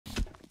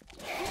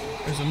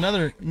There's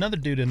another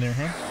dude in there,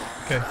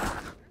 huh? Okay.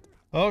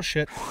 Oh,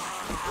 shit.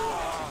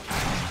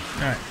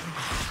 Alright.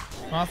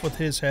 Off with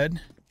his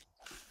head.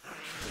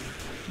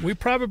 We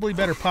probably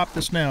better pop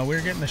this now.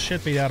 We're getting the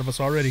shit beat out of us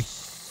already.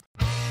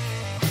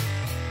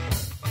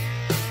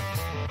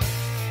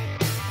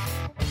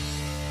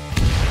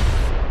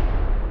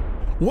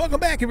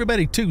 Welcome back,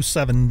 everybody, to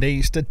 7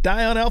 Days to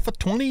Die on Alpha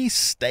 20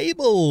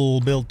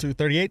 Stable Build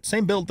 238.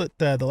 Same build that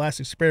the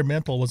last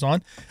experimental was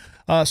on.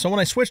 So when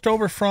I switched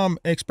over from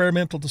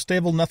experimental to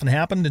stable, nothing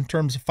happened in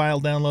terms of file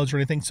downloads or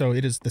anything. So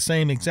it is the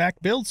same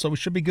exact build, so we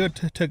should be good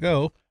to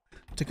go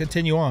to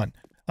continue on.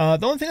 The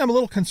only thing I'm a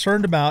little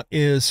concerned about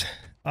is,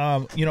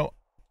 you know,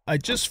 I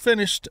just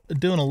finished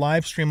doing a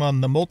live stream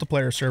on the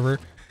multiplayer server,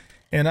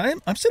 and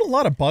I'm seeing a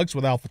lot of bugs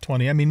with Alpha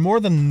 20. I mean, more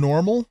than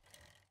normal.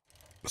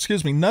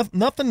 Excuse me,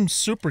 nothing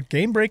super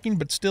game-breaking,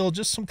 but still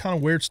just some kind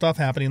of weird stuff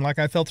happening. Like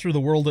I fell through the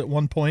world at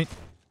one point,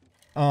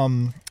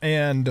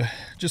 and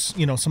just,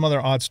 you know, some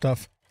other odd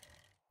stuff.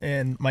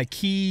 And my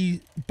key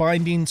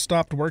binding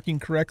stopped working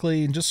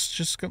correctly, and just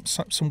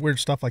some weird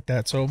stuff like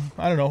that. So,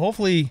 I don't know,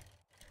 hopefully,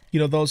 you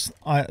know,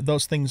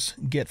 those things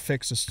get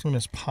fixed as soon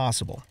as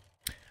possible.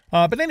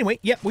 But anyway,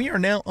 yeah, we are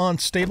now on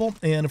stable,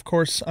 and of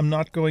course, I'm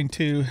not going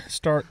to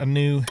start a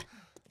new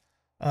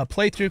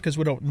playthrough because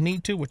we don't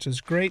need to, which is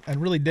great. I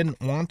really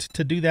didn't want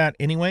to do that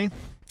anyway,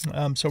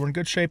 so we're in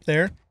good shape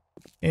there.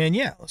 And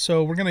yeah,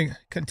 so we're going to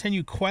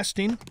continue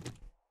questing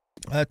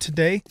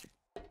today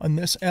on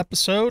this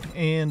episode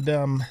and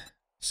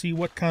see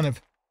what kind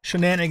of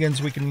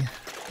shenanigans we can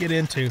get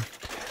into.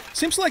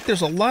 Seems like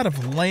there's a lot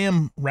of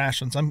lamb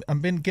rations.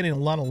 I've been getting a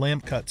lot of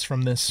lamb cuts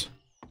from this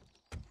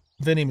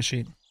vending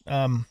machine,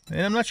 and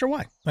I'm not sure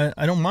why.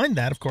 I don't mind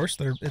that, of course.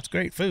 It's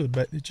great food,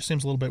 but it just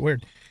seems a little bit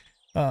weird.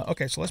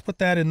 Okay, so let's put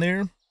that in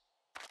there.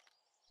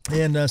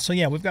 And so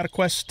yeah, we've got a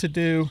quest to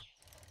do.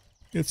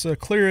 It's a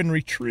clear and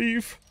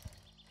retrieve.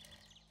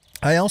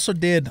 I also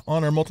did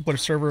on our multiplayer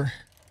server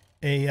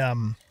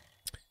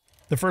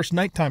the first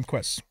nighttime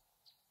quest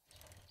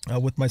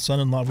with my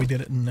son-in-law. We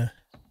did it, and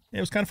it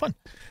was kind of fun.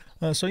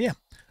 So yeah,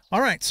 all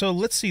right. So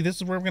let's see. This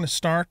is where we're going to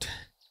start.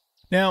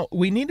 Now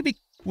we need to be.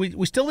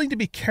 We still need to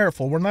be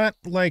careful. We're not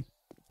like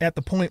at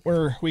the point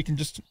where we can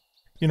just,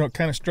 you know,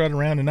 kind of strut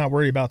around and not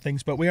worry about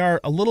things, but we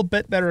are a little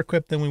bit better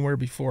equipped than we were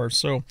before.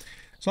 So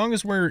as long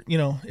as we're, you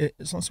know,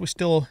 as long as we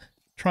still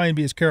try and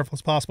be as careful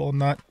as possible and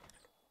not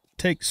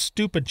take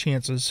stupid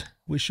chances,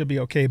 we should be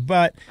okay.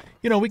 But,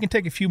 you know, we can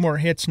take a few more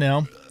hits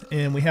now,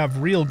 and we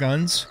have real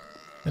guns,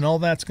 and all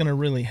that's going to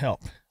really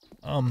help.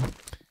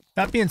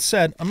 That being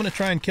said, I'm going to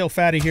try and kill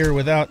Fatty here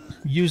without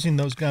using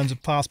those guns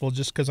if possible,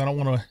 just because I don't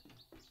want to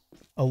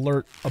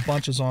alert a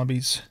bunch of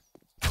zombies.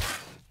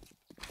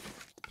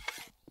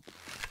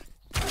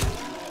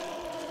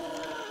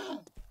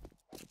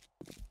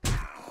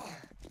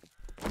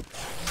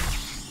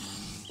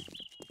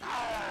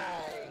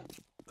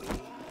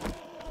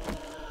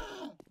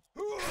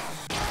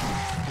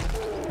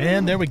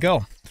 And there we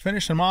go.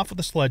 Finish him off with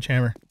a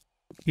sledgehammer.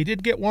 He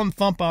did get one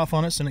thump off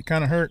on us, and it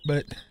kind of hurt,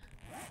 but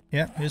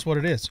yeah, it is what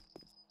it is.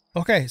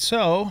 Okay,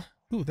 so,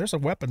 ooh, there's a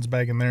weapons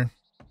bag in there.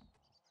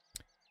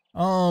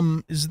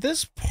 Is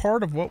this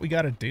part of what we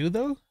got to do,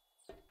 though?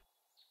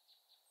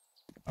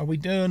 Are we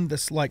doing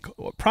this, like,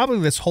 probably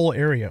this whole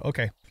area?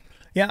 Okay.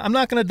 Yeah, I'm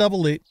not going to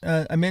double loot.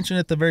 I mentioned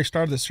at the very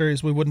start of the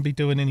series we wouldn't be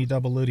doing any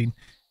double looting.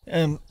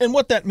 And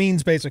what that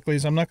means, basically,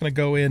 is I'm not going to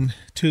go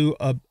into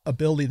a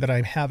ability that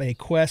I have a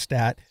quest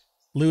at,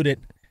 loot it,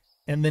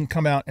 and then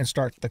come out and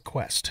start the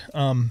quest.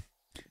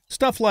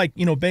 Stuff like,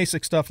 you know,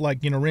 basic stuff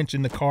like, you know,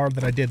 wrenching the car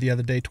that I did the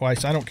other day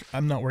twice.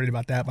 I'm not worried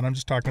about that, but I'm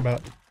just talking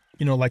about,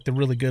 you know, like the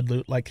really good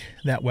loot, like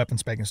that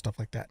weapons bag and stuff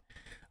like that.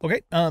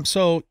 Okay,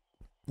 so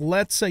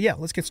let's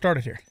get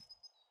started here.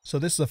 So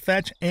this is a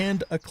fetch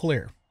and a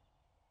clear.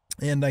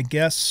 And I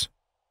guess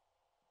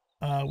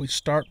we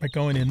start by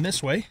going in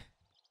this way.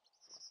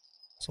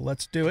 So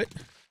let's do it.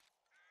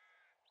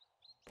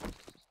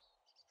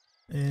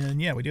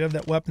 And yeah, we do have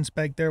that weapons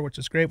bag there, which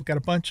is great. We've got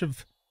a bunch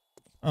of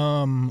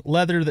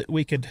leather that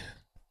we could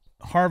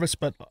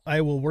harvest, but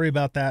I will worry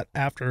about that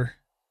after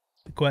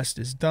the quest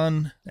is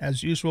done.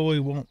 As usual, we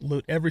won't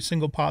loot every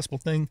single possible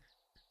thing,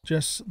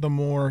 just the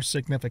more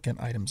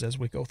significant items as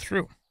we go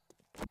through.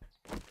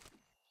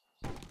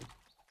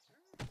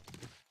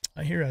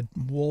 I hear a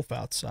wolf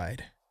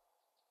outside.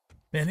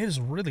 Man, it is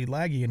really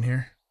laggy in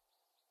here.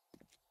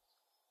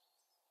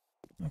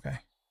 Okay.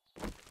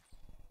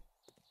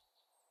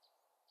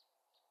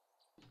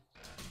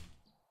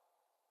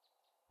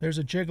 There's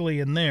a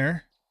jiggly in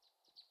there.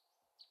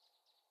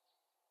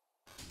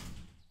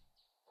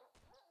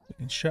 We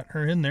can shut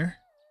her in there.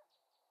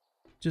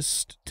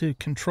 Just to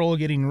control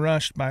getting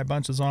rushed by a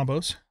bunch of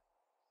zombos.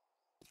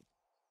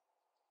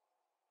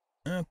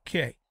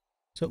 Okay.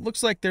 So it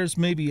looks like there's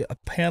maybe a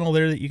panel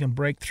there that you can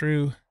break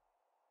through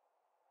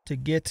to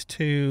get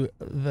to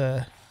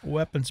the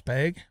weapons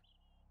bag.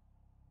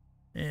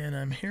 And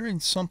I'm hearing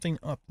something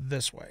up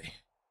this way.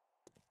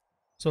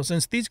 So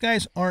since these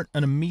guys aren't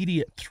an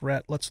immediate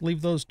threat, let's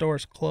leave those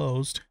doors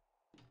closed.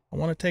 I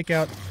want to take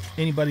out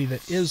anybody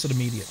that is an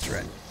immediate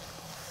threat.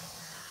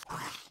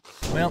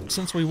 Well,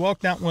 since we woke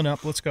that one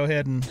up, let's go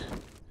ahead and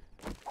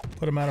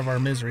put him out of our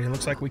misery. It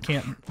looks like we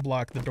can't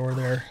block the door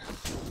there.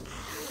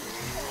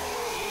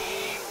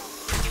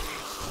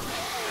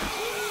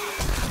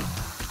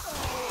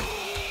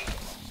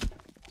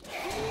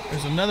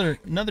 There's another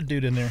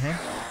dude in there, huh?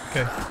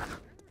 Okay.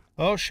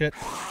 Oh, shit.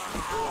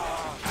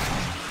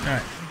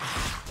 Alright.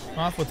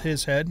 Off with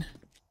his head.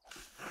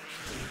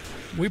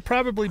 We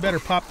probably better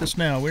pop this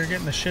now. We're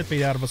getting the shit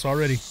beat out of us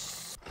already.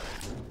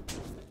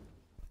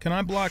 Can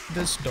I block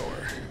this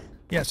door?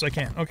 Yes, I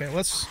can. Okay,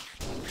 let's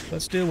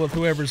deal with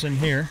whoever's in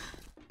here.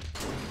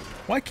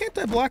 Why can't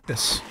I block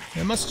this?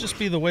 It must just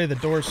be the way the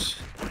door's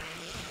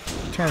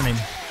turning.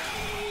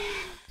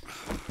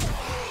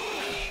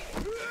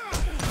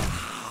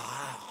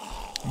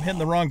 I'm hitting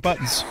the wrong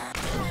buttons.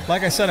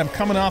 Like I said, I'm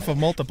coming off of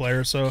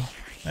multiplayer, so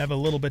I have a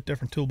little bit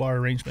different toolbar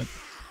arrangement.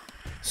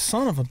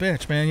 Son of a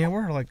bitch, man. Yeah,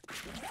 we're like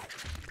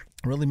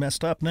really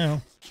messed up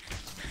now.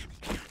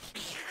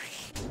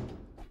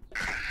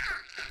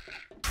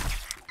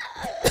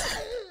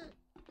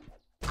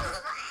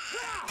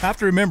 Have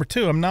to remember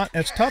too, I'm not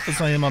as tough as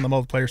I am on the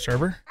multiplayer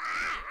server,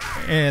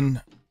 and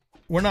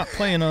we're not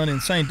playing on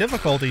insane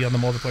difficulty on the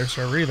multiplayer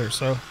server either,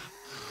 so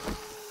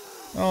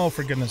oh,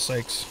 for goodness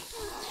sakes.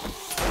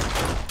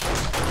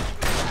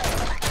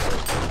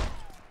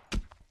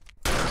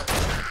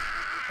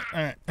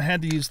 Alright, I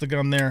had to use the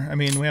gun there. I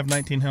mean, we have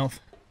 19 health.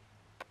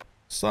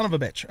 Son of a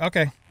bitch.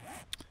 Okay,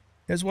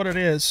 here's what it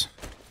is.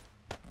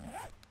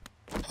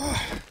 We're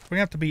gonna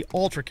have to be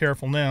ultra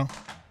careful now.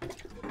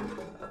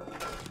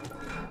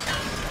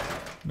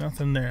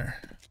 Nothing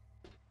there.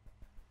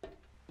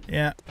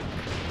 Yeah.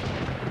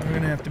 We're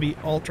gonna have to be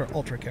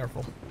ultra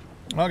careful.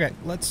 Okay,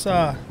 let's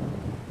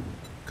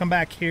come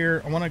back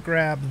here. I want to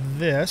grab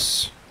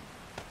this.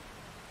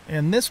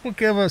 And this will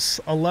give us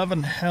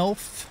 11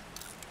 health.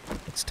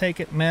 Let's take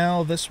it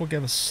now. This will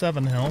give us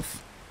 7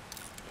 health.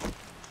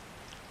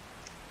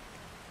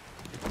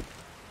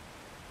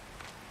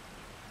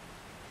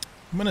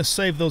 I'm gonna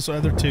save those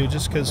other two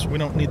just because we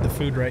don't need the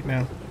food right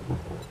now.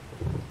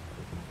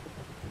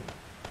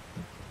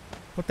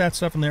 Put that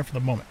stuff in there for the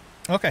moment.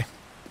 Okay.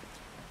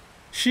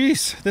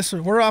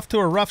 Jeez, we're off to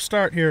a rough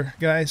start here,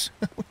 guys.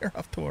 We're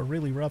off to a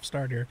really rough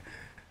start here.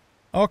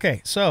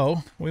 Okay,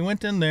 so we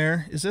went in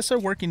there. Is this a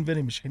working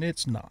vending machine?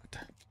 It's not.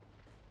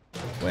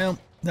 Well,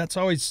 that's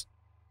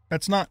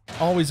not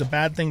always a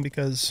bad thing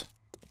because,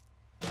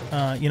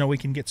 you know, we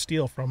can get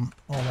steel from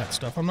all that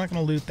stuff. I'm not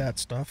going to loot that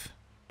stuff.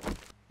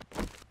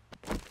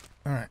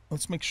 All right,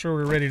 let's make sure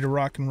we're ready to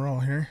rock and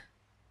roll here.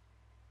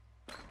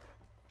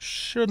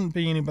 Shouldn't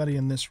be anybody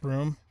in this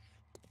room.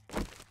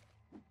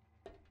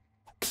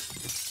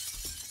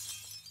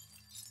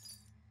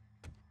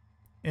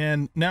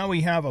 And now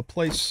we have a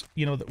place,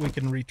 you know, that we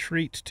can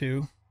retreat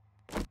to.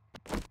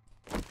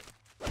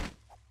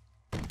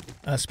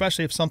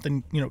 Especially if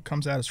something, you know,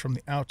 comes at us from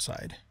the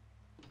outside.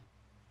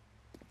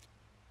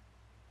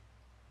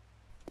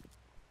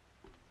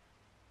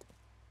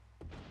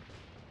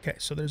 Okay,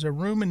 so there's a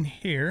room in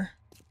here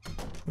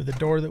with a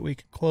door that we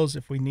can close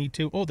if we need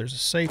to. Oh, there's a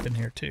safe in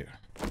here too.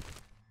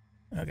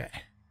 Okay.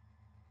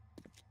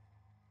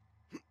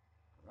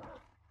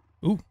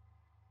 Ooh.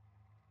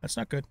 That's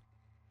not good.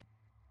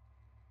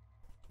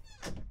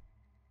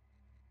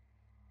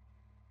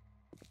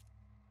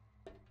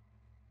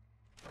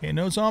 Okay,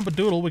 no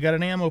zombadoodle. We got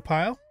an ammo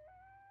pile.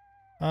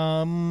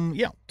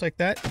 Yeah, take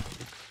that.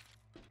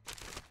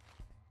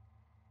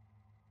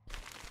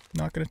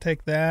 Not gonna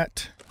take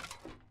that.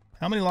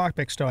 How many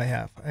lockpicks do I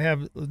have? I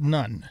have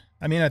none.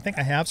 I mean, I think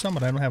I have some,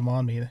 but I don't have them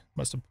on me.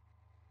 Must have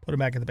put them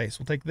back at the base.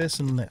 We'll take this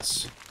and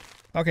this.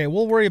 Okay,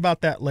 we'll worry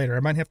about that later. I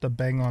might have to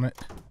bang on it.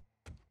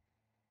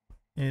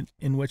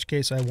 In which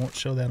case, I won't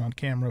show that on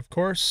camera, of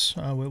course.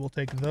 We will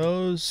take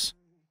those.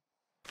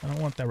 I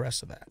don't want the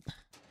rest of that.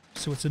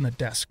 See what's in the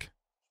desk.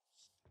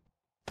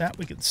 That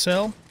we can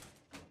sell.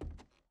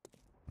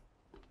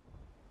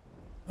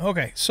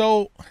 Okay,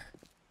 so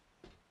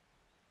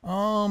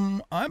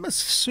I'm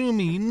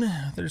assuming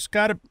there's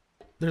gotta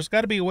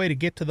be a way to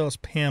get to those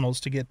panels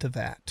to get to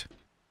that.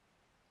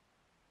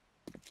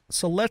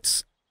 So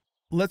let's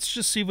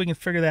just see if we can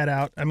figure that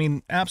out. I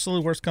mean,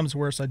 absolute worst comes to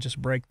worst, I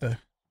just break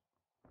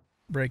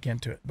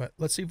into it. But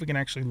let's see if we can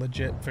actually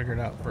legit figure it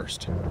out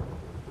first.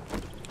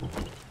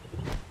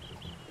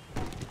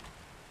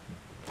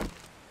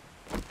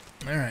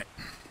 All right.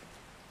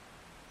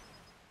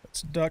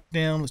 Let's duck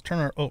down. Let's turn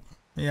our... Oh,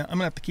 yeah, I'm going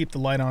to have to keep the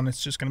light on.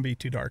 It's just going to be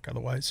too dark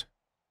otherwise.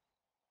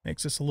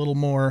 Makes this a little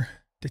more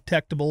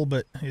detectable,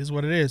 but it is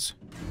what it is.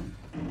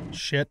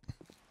 Shit.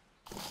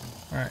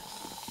 All right.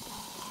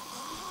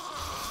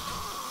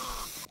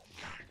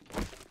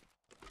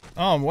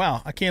 Oh,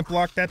 wow. I can't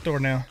block that door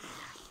now.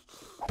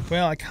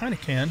 Well, I kind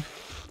of can.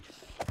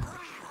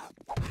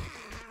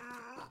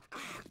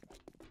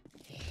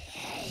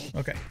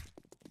 Okay.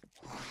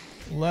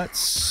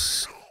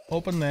 Let's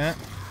open that.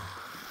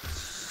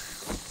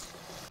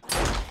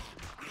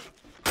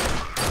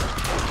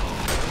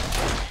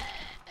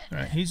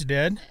 Alright, he's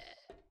dead.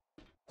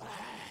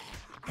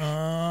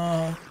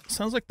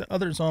 Sounds like the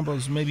other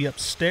zombos maybe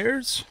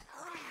upstairs.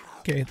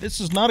 Okay, this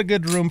is not a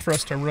good room for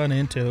us to run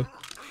into.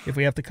 If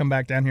we have to come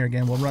back down here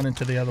again, we'll run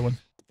into the other one.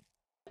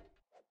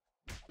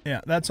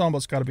 Yeah, that's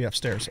almost got to be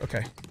upstairs.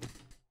 Okay.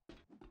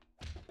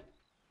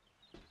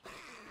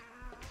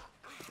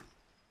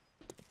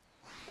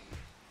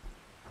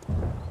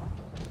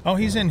 Oh,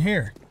 he's in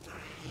here.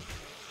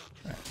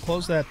 All right,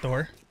 close that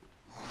door.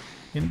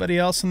 Anybody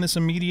else in this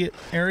immediate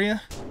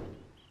area?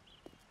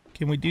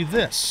 Can we do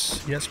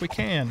this? Yes, we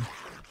can.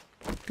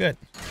 Good.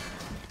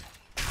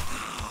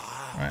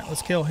 Alright,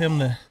 let's kill him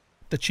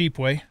the cheap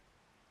way.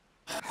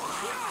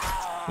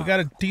 We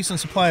got a decent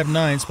supply of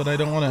 9s, but I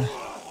don't want to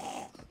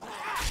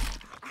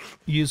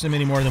use them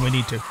any more than we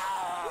need to.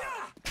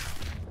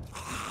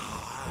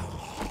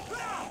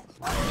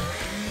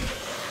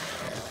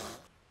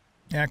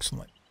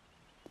 Excellent.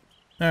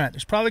 Alright,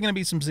 there's probably going to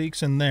be some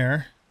Zeeks in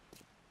there.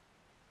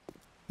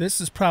 This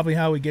is probably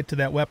how we get to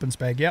that weapons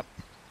bag. Yep.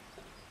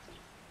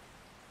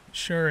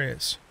 Sure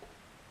is.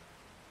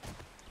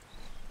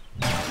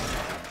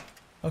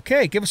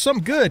 Okay, give us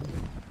something good.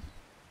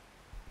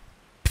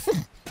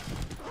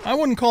 I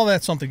wouldn't call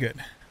that something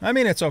good. I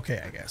mean, it's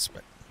okay, I guess,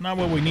 but not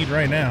what we need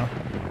right now.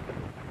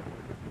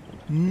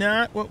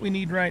 Not what we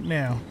need right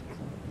now.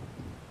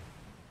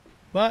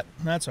 But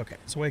that's okay.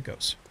 It's the way it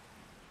goes.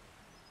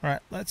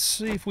 Alright, let's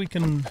see if we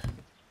can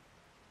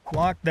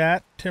block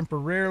that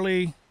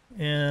temporarily,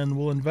 and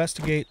we'll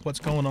investigate what's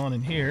going on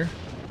in here.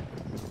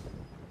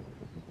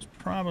 There's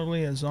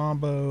probably a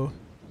zombo.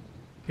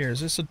 Here,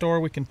 is this a door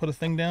we can put a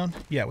thing down?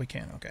 Yeah, we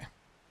can. Okay.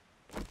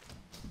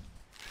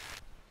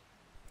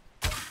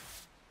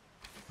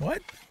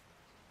 What?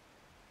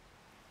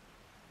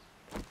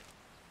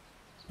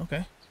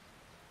 Okay.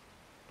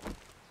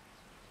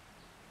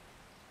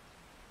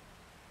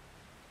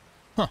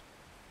 Huh.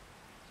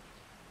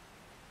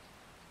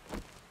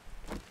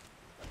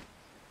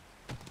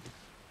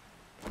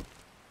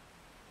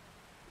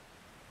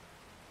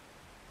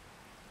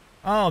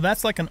 Oh,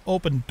 that's like an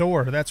open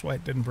door. That's why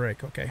it didn't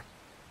break. Okay.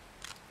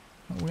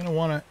 We're going to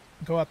want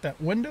to go out that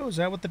window. Is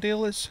that what the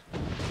deal is?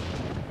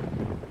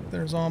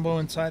 There's Zombo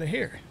inside of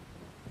here.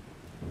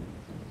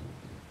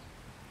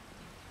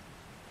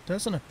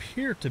 Doesn't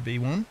appear to be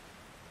one.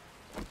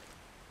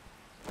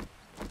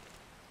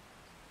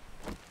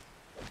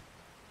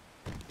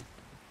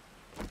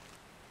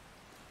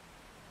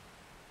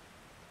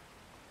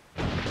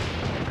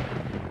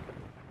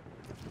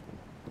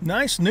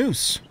 Nice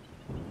noose.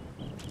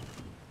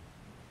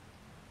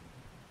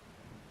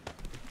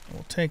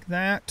 We'll take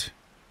that.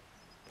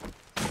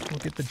 We'll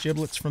get the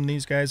giblets from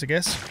these guys, I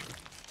guess.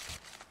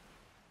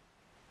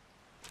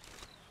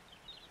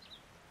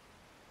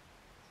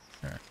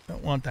 Alright,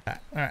 don't want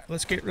that. Alright,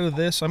 let's get rid of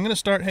this. I'm going to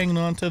start hanging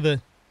on to the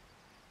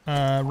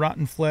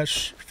rotten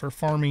flesh for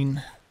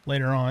farming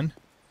later on.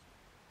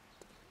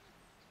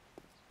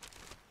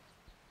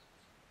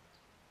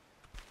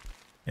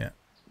 Yeah.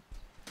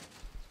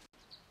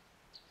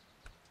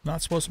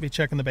 Not supposed to be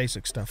checking the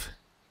basic stuff.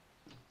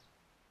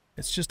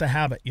 It's just a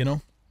habit, you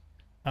know?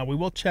 We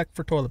will check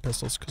for toilet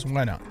pistols, because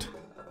why not?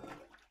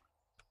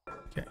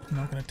 Okay, I'm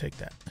not going to take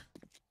that.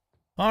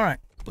 Alright,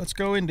 let's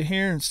go into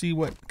here and see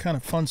what kind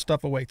of fun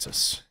stuff awaits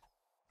us.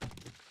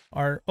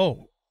 Our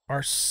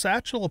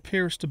satchel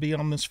appears to be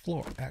on this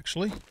floor,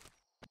 actually.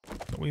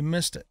 But we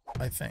missed it,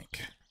 I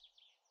think.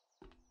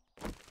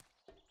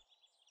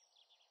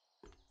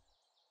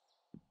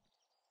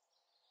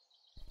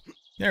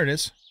 There it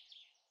is.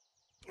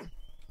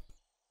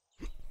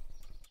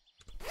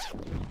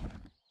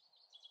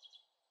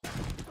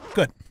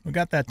 Good. We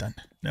got that done.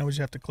 Now we just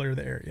have to clear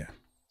the area.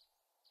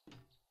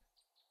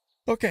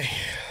 Okay.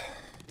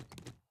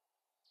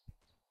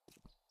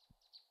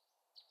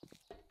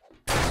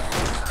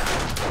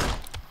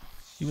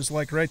 He was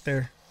like right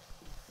there.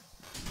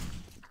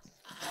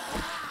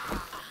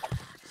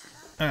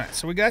 Alright,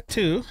 so we got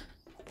 2.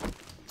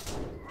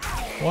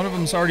 One of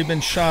them's already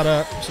been shot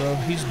up, so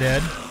he's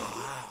dead.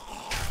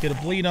 Get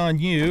a bleed on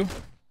you.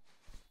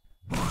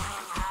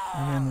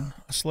 And then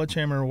a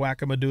sledgehammer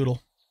whack-a-madoodle.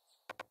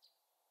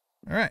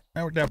 Alright,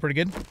 that worked out pretty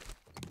good.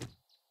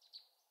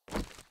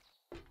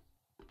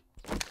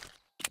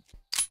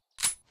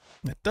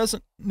 That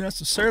doesn't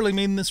necessarily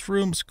mean this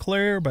room's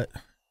clear, but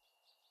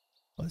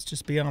let's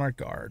just be on our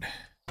guard.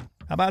 How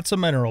about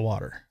some mineral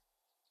water?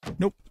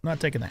 Nope, not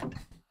taking that.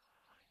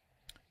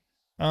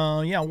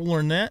 Yeah, we'll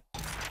learn that.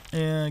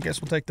 And I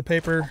guess we'll take the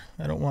paper.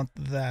 I don't want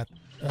that,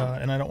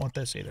 and I don't want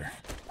this either.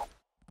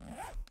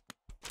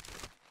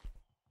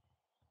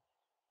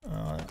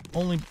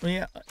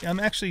 Yeah, I'm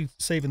actually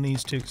saving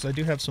these two because I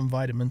do have some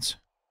vitamins.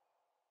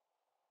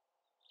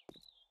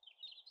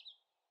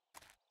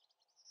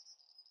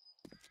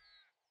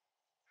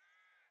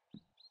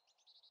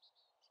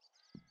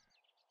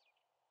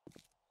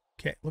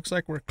 Okay, looks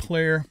like we're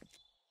clear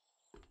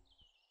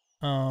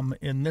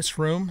in this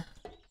room.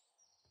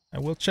 I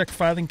will check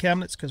filing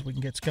cabinets because we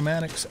can get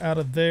schematics out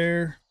of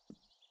there.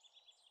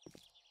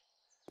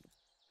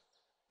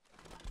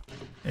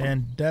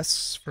 And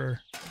desks for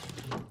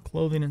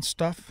clothing and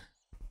stuff.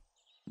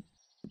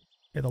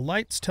 Okay, the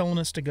light's telling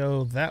us to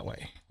go that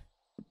way.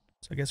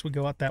 So I guess we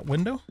go out that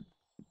window.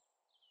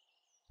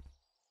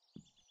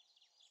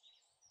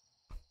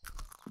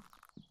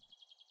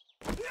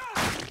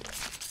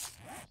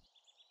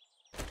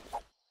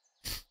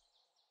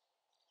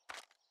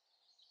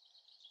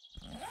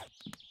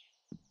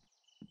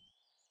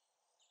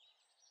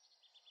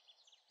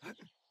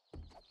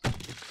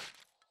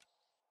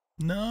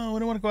 No, we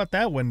don't want to go out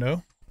that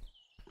window.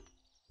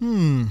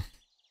 Hmm.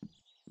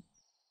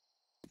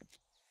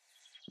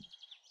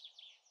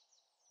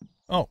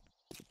 Oh.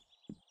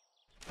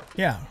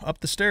 Yeah, up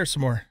the stairs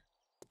some more.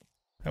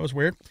 That was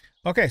weird.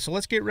 Okay, so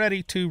let's get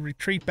ready to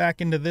retreat back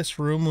into this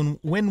room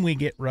when we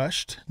get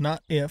rushed.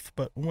 Not if,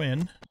 but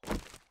when.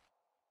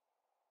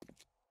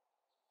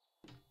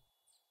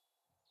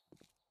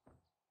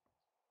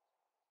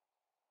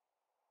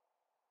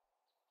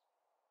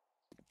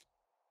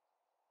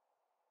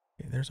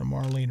 Okay, there's a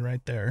Marlene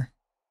right there.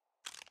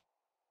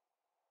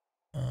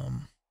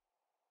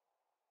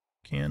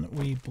 Can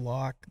we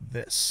block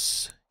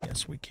this?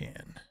 Yes, we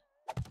can.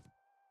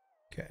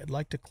 Okay, I'd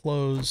like to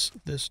close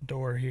this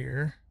door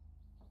here.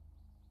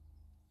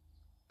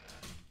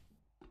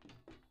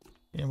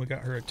 And we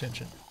got her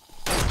attention.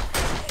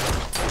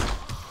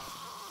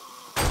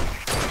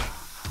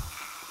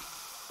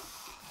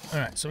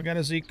 Alright, so we got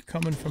a Zeke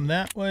coming from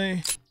that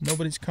way.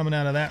 Nobody's coming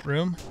out of that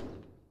room.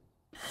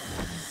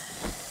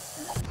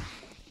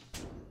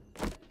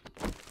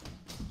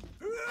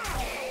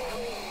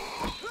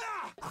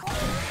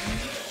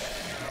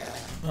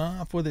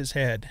 Off with his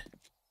head.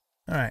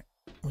 Alright,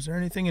 was there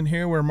anything in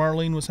here where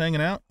Marlene was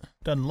hanging out?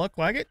 Doesn't look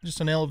like it, just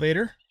an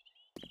elevator.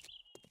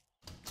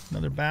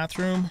 Another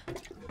bathroom.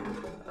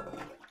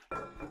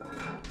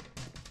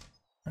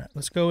 Alright,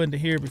 let's go into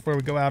here before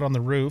we go out on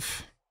the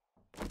roof.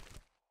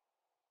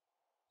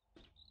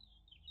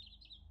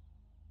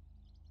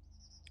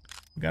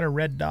 We got a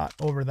red dot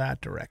over that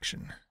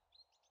direction.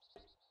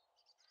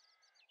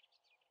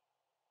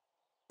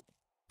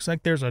 Looks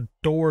like there's a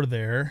door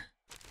there.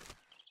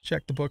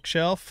 Check the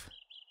bookshelf.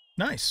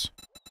 Nice.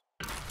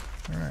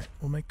 Alright,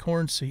 we'll make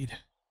corn seed.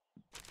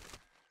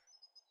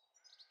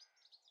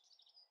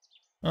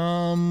 We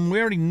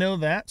already know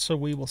that, so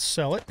we will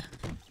sell it.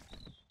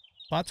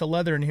 Lots of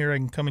leather in here I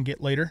can come and get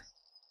later.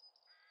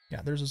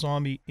 Yeah, there's a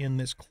zombie in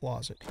this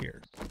closet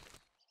here.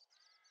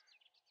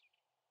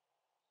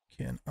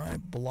 Can I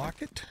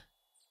block it?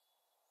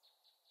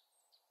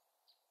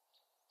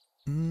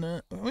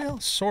 No, well,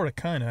 sort of,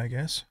 kind of, I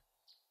guess.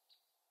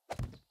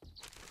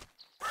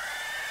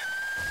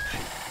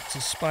 It's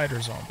a spider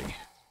zombie.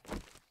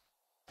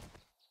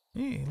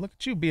 Hey, look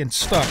at you being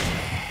stuck.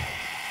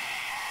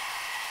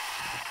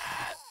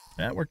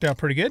 That worked out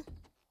pretty good.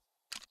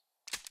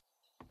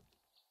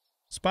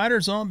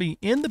 Spider zombie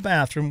in the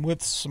bathroom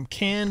with some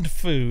canned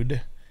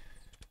food.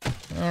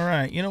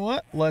 Alright, you know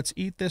what? Let's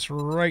eat this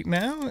right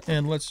now,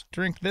 and let's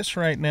drink this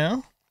right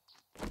now.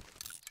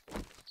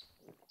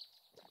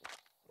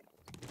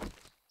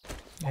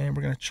 And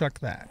we're going to chuck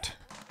that.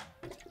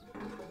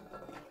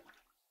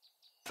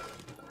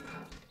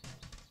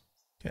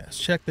 Okay, let's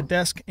check the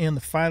desk and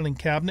the filing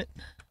cabinet.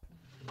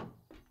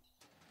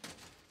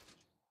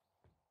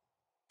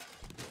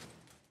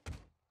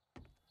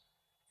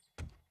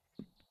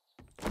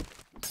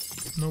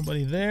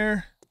 Nobody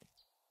there.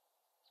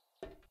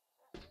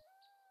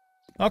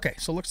 Okay,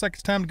 so looks like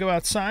it's time to go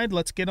outside.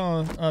 Let's get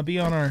on, be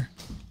on our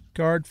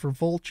guard for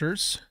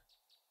vultures.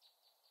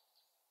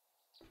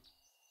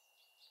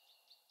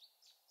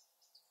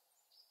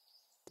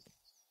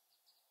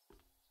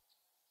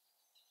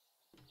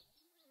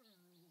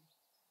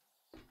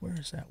 Where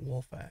is that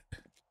wolf at?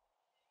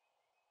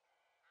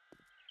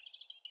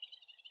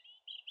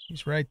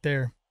 He's right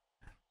there.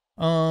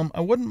 I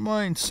wouldn't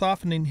mind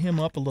softening him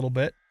up a little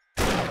bit.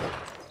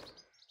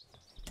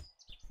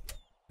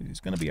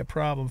 He's going to be a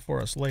problem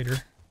for us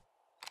later.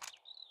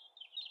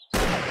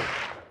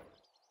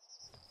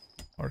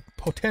 Or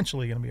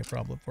potentially going to be a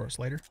problem for us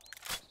later.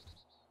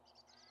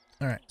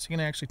 Alright, so you're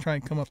going to actually try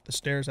and come up the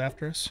stairs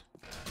after us.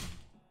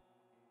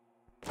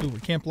 Ooh, we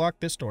can't block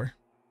this door.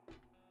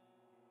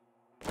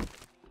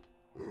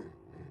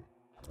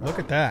 Look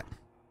at that.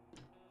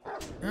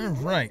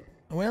 Alright.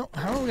 Well,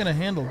 how are we going to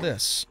handle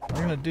this?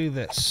 We're going to do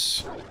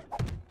this.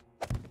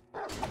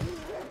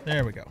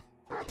 There we go.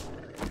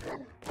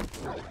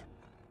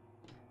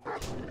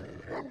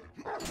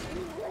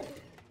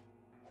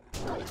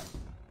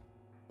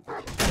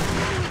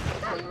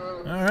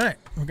 Alright.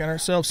 We got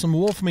ourselves some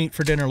wolf meat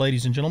for dinner,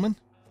 ladies and gentlemen.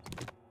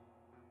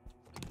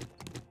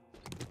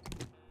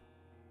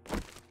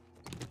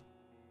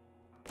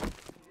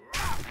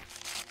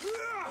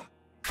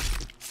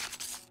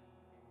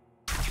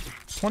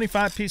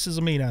 $25 pieces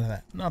of meat out of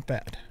that. Not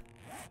bad.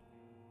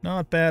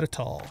 Not bad at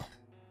all.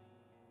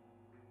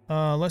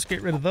 Let's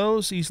get rid of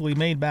those. Easily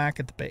made back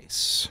at the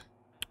base.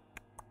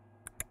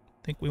 I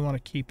think we want to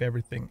keep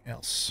everything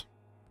else.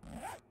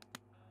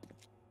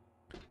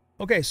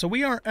 Okay, so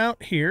we are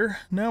out here.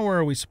 Now where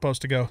are we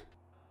supposed to go?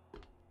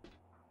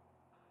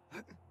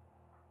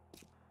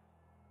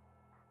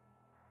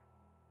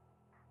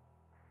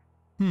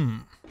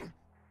 Are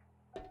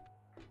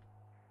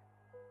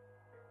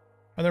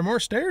there more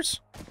stairs?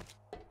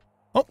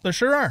 Oh, there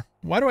sure are.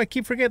 Why do I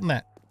keep forgetting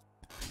that?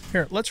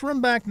 Here, let's run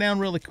back down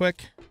really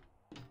quick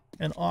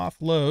and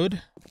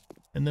offload,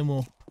 and then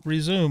we'll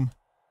resume.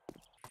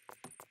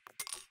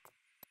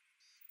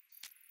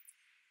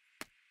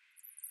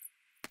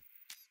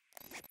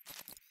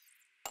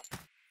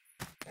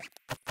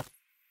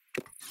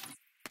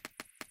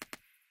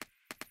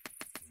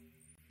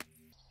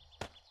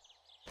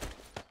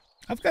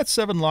 I've got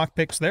 7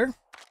 lockpicks there.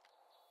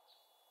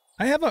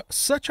 I have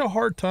such a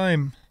hard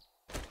time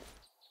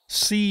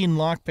seeing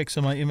lockpicks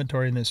in my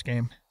inventory in this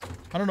game.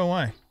 I don't know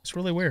why. It's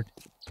really weird.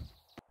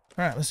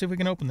 All right, let's see if we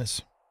can open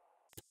this.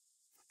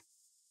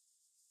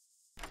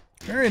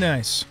 Very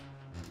nice.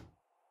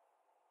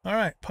 All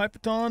right, pipe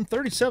baton,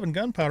 37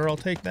 gunpowder. I'll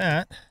take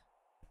that.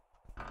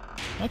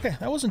 Okay,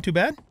 that wasn't too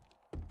bad.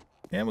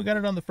 And we got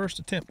it on the first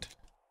attempt.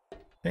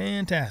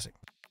 Fantastic.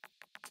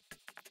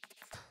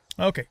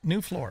 Okay, new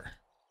floor.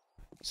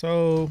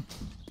 So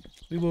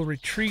we will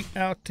retreat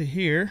out to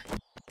here.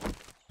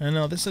 And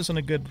no, this isn't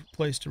a good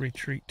place to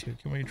retreat to.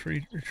 Can we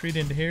retreat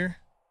into here?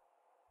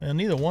 And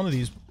neither one of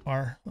these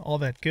are all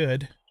that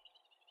good.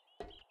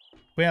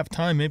 If we have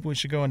time, maybe we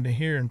should go into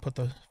here and put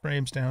the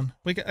frames down.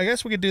 I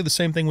guess we could do the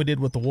same thing we did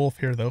with the wolf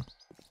here, though.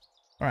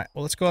 All right,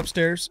 well, let's go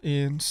upstairs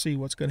and see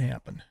what's going to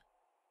happen.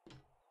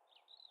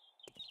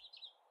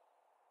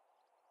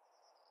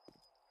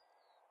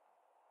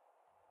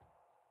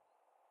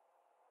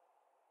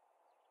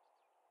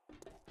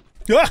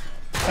 Ah!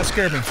 That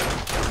scared me.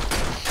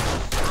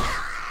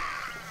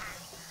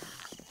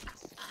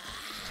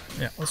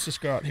 Yeah, let's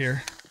just go out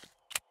here.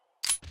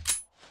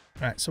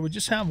 Alright, so we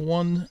just have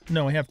one...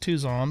 No, we have 2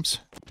 zombs.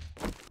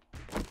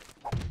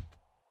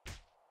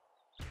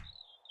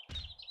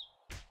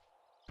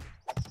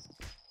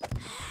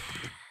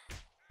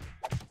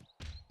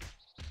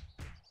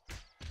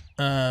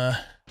 Yeah,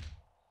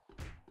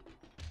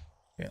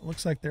 it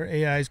looks like their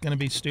AI is going to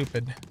be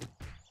stupid.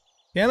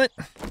 Damn it!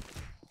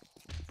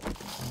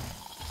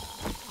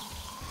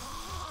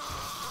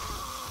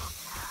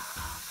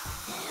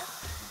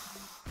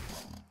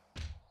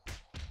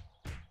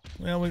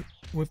 Well,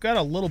 we've got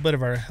a little bit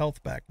of our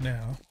health back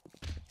now.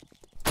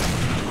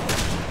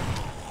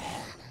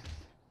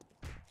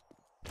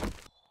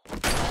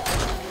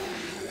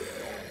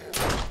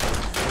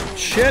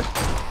 Shit!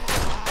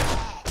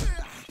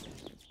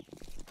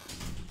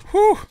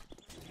 Whew!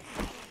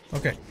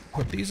 Okay,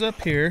 put these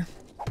up here.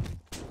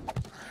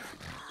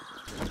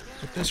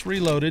 Get this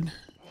reloaded.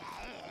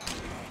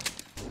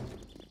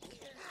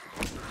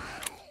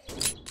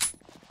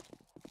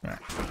 Alright,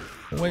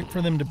 we'll wait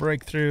for them to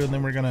break through and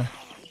then we're gonna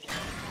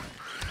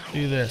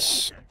do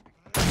this.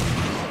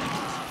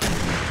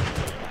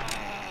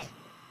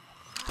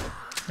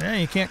 Yeah,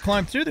 you can't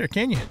climb through there,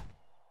 can you?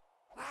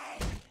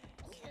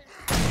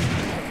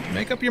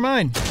 Make up your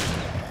mind.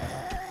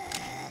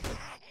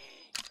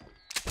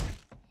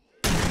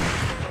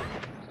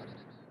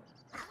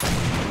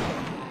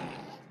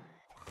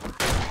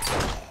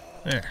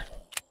 There.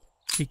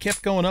 He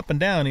kept going up and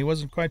down. He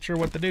wasn't quite sure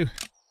what to do.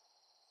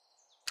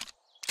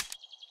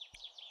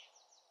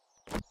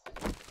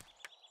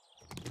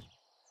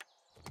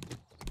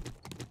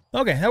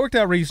 Okay, that worked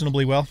out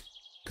reasonably well.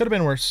 Could have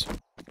been worse.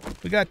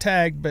 We got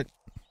tagged, but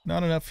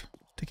not enough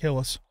to kill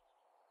us.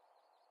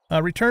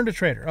 Return to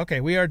trader. Okay,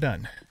 we are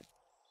done.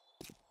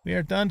 We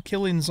are done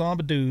killing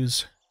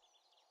zombidoos.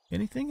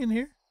 Anything in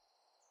here?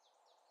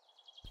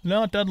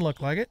 No, it doesn't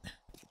look like it.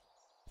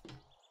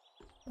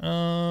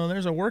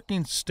 There's a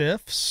working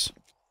stiffs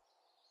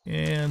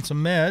and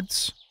some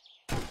meds.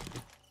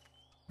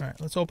 Alright,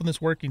 let's open this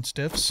working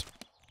stiffs.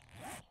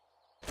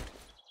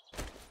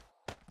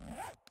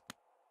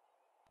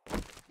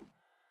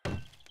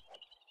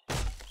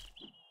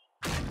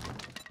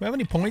 Do we have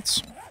any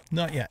points?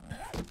 Not yet.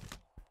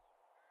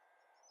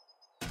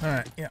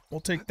 Alright, yeah,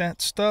 we'll take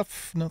that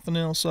stuff. Nothing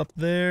else up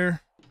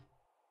there.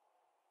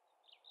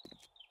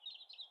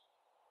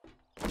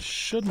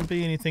 Shouldn't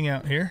be anything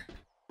out here.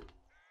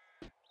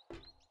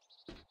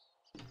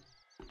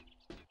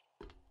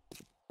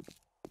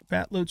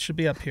 Fat loot should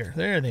be up here.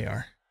 There they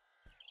are.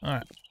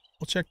 Alright,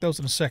 we'll check those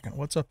in a second.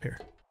 What's up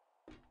here?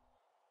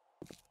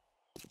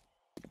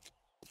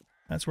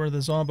 That's where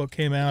the zombo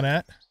came out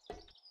at.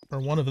 Or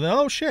one of them.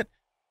 Oh, shit!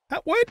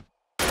 What?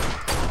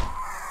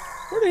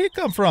 Where did he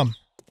come from?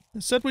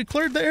 It said we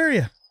cleared the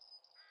area.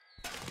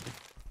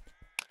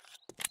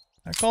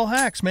 I call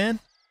hacks, man.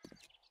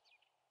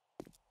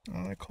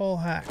 I call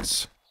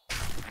hacks.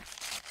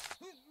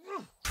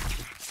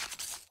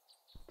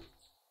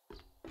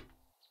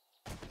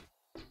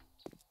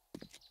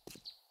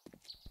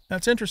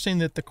 That's interesting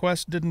that the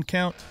quest didn't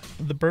count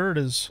the bird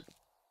as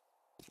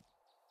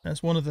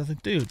one of the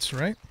dudes,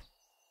 right?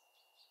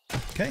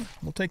 Okay,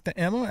 we'll take the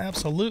ammo,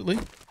 absolutely.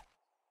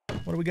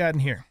 What do we got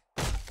in here?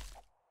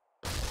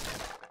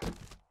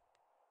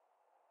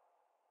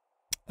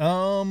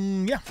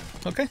 Yeah,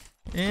 okay.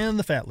 And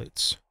the fat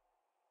loots.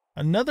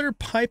 Another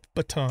pipe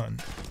baton.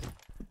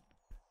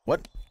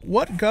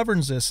 What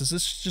governs this? Is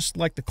this just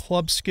like the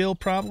club skill,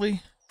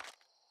 probably?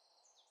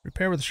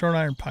 Repair with a short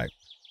iron pipe.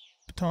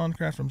 Baton,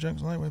 craft from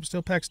junk, lightweight,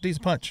 still packs a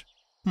decent punch.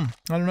 I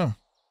don't know.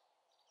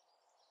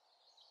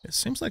 It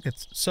seems like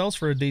it sells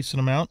for a decent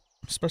amount,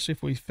 especially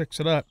if we fix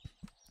it up.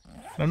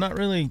 But I'm not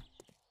really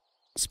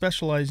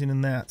specializing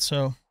in that,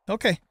 so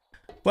okay.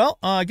 Well,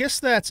 I guess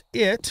that's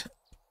it.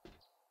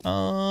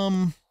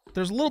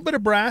 There's a little bit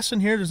of brass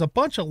in here. There's a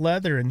bunch of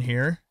leather in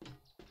here.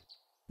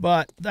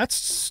 But that's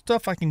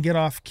stuff I can get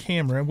off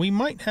camera. We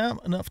might have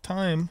enough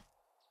time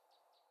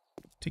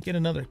to get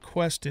another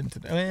quest into.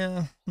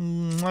 I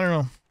don't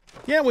know.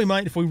 Yeah, we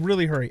might if we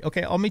really hurry.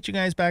 Okay, I'll meet you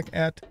guys back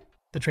at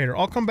the trader.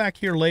 I'll come back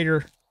here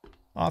later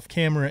off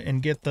camera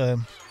and get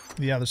the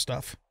other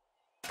stuff.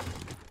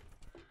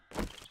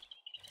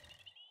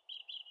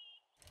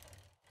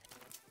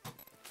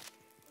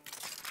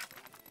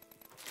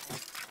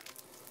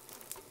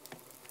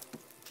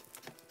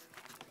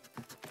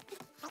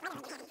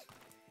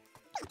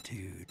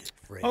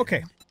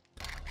 Okay,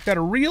 got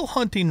a real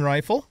hunting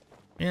rifle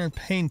and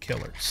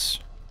painkillers.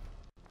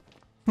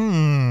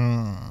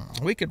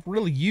 We could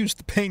really use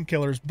the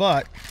painkillers,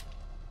 but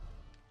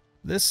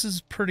this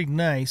is pretty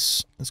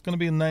nice. It's going to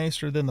be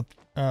nicer than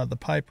the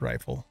pipe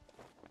rifle.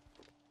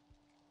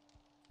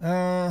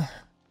 Yeah,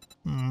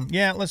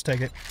 let's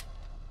take it.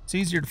 It's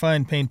easier to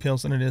find pain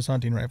pills than it is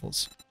hunting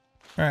rifles.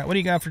 All right, what do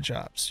you got for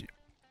jobs?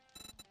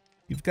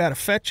 You've got a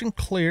fetch and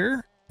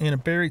clear and a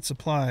buried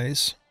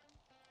supplies.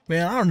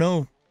 Man, I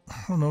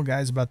don't know,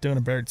 guys, about doing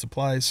a buried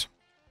supplies.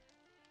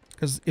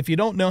 Because if you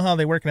don't know how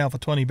they work in Alpha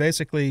 20,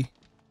 basically,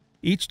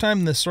 each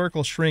time the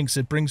circle shrinks,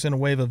 it brings in a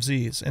wave of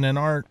Z's. And in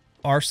our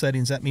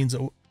settings, that means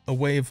a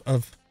wave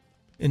of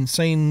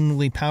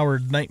insanely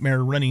powered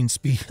nightmare running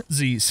speed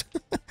Z's.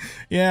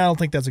 Yeah, I don't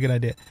think that's a good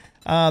idea.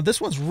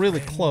 This one's really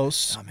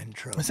close.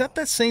 Is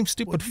that same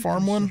stupid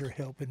farm one?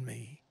 Helping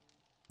me?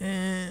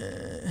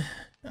 I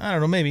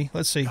don't know, maybe.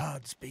 Let's see.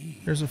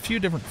 Godspeed. There's a few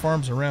different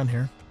farms around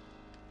here.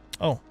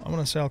 Oh, I want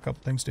to sell a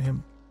couple things to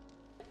him.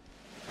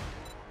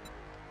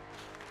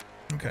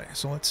 Okay,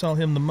 so let's sell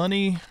him the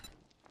money.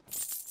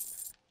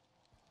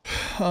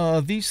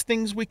 These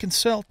things we can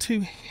sell to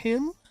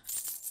him.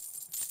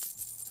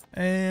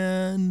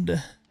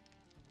 And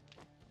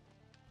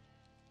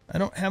I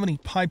don't have any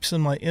pipes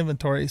in my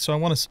inventory, so I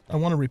want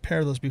to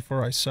repair those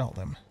before I sell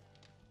them.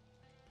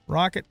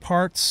 Rocket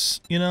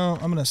parts, you know,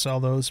 I'm going to sell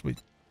those. We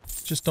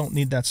just don't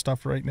need that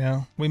stuff right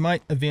now. We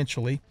might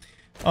eventually.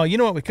 Oh, you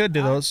know what we could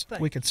do those?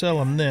 We could sell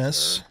them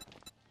this.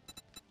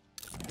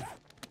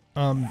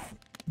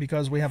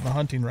 Because we have the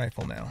hunting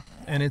rifle now.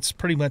 And it's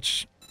pretty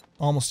much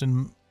almost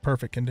in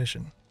perfect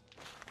condition.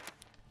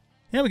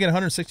 Yeah, we get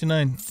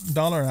 $169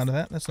 out of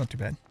that. That's not too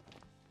bad.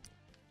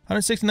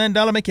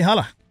 $169 make you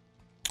holla.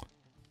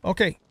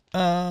 Okay.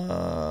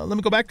 Let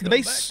me go back to the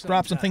base,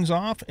 drop some things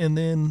off, and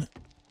then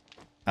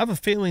I have a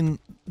feeling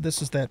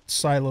this is that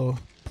silo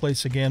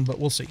place again, but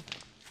we'll see.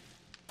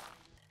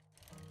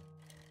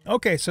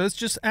 Okay, so it's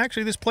just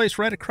actually this place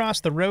right across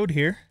the road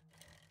here.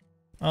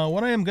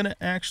 What I am going to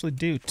actually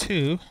do,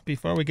 too,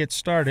 before we get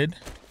started,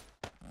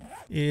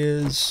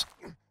 is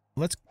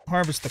let's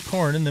harvest the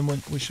corn, and then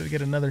we should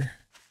get another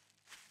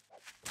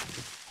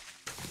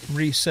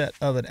reset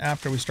of it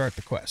after we start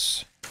the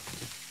quests.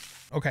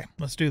 Okay,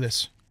 let's do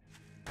this.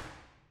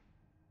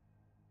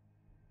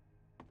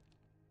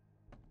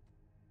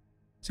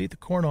 See, the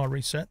corn all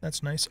reset.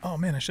 That's nice. Oh,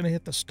 man, I should have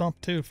hit the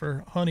stump, too,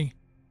 for honey.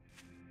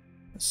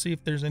 Let's see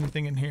if there's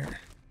anything in here.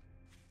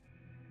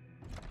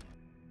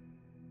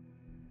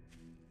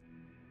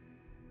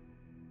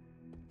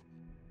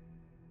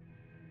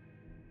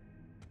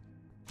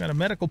 Got a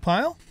medical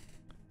pile.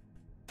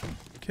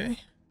 Okay.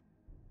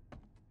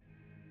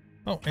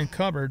 Oh, and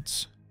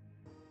cupboards.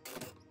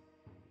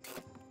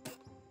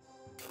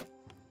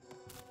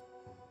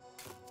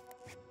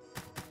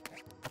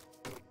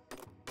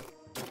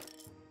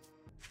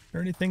 Is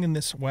there anything in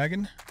this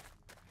wagon?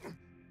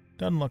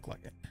 Doesn't look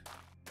like it.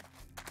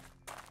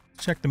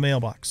 Check the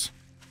mailbox.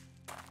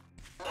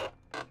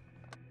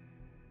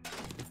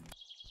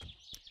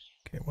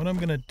 Okay, what I'm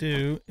gonna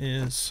do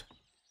is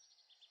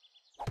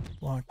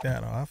block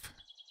that off.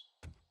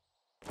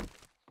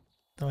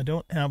 Though I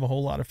don't have a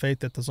whole lot of faith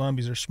that the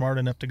zombies are smart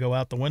enough to go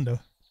out the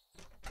window.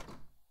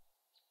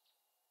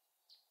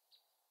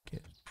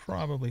 Okay,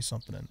 probably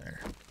something in there.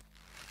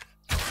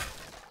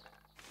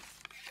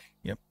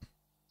 Yep.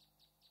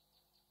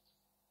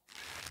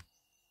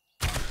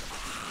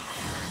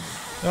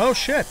 Oh,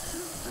 shit!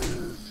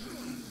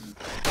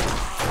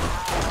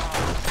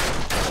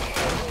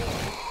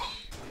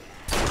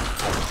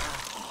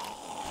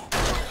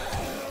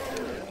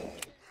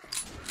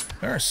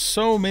 There are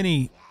so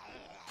many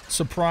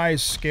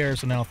surprise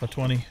scares in Alpha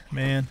 20,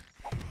 man.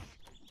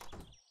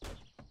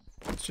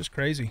 It's just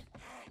crazy.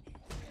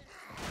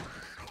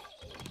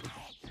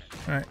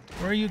 Alright,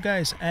 where are you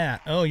guys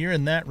at? Oh, you're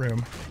in that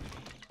room.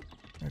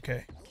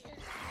 Okay.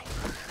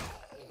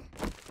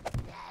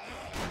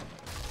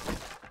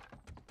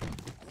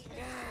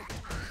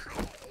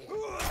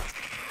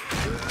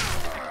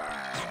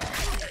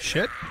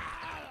 Shit.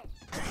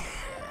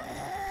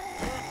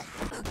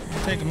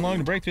 Didn't take him long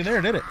to break through there,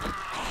 did it?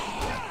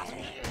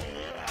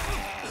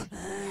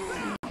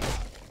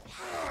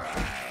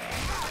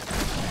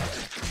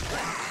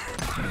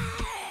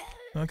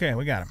 Okay,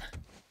 we got him.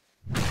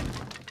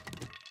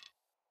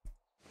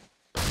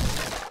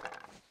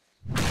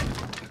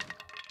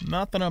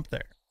 Nothing up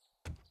there.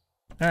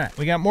 Alright,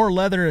 we got more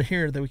leather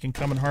here that we can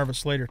come and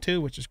harvest later too,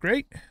 which is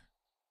great.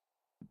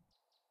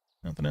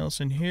 Nothing else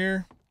in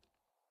here.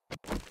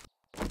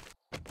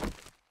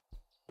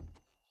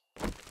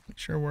 Make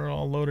sure we're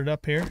all loaded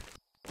up here.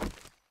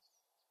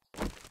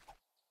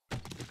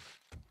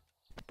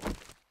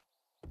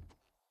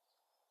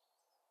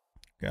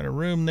 Got a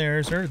room there.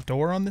 Is there a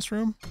door on this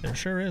room? There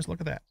sure is.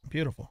 Look at that.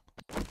 Beautiful.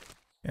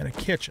 And a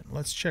kitchen.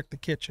 Let's check the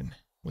kitchen.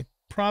 We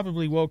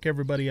probably woke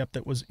everybody up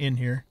that was in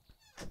here.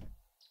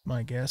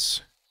 My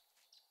guess.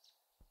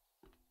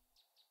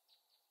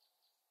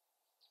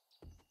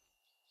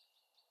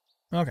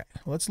 Okay,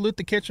 let's loot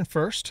the kitchen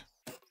first.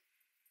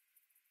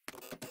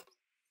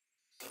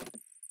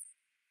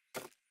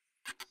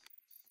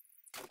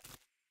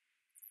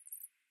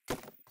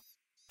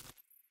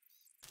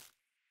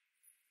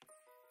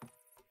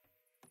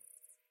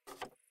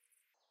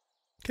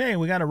 Okay,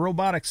 we got a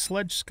robotic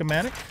sledge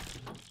schematic.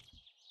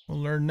 We'll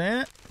learn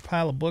that.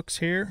 Pile of books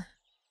here.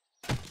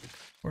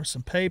 Or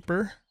some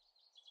paper.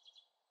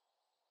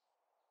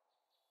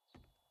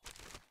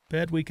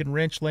 Bed we can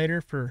wrench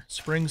later for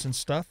springs and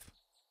stuff.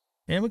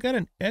 And we got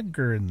an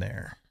Edgar in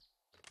there.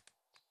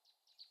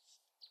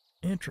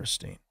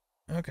 Interesting.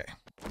 Okay.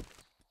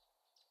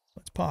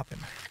 Let's pop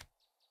him.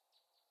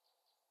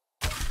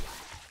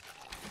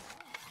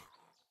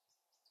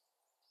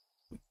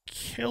 We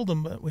killed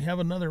him, but we have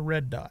another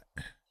red dot.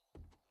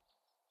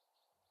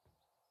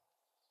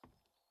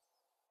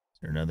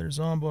 Is there another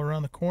zombie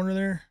around the corner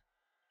there?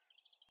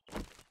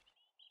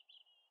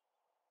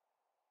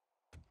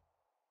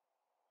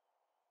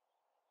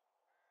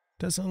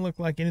 Doesn't look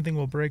like anything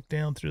will break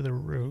down through the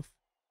roof.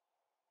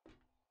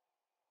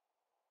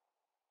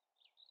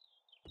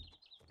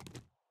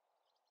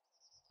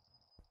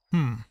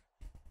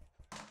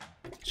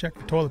 Check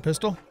the toilet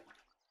pistol.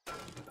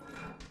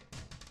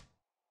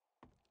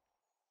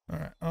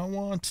 Alright, I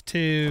want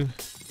to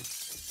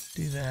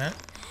do that.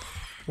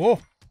 Whoa!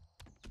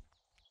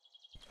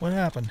 What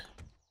happened?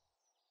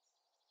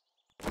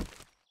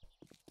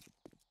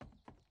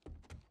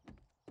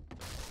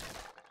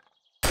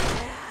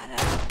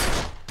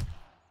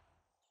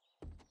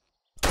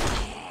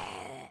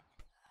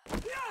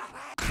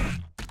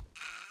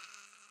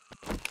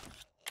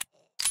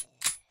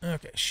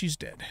 Okay, she's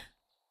dead.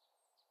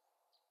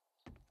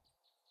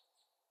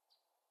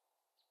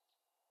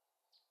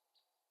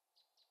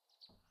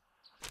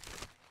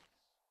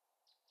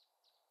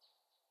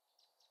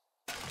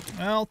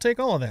 I'll take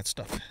all of that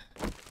stuff.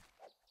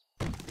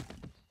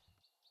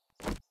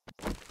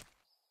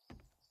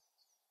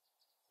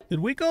 Did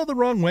we go the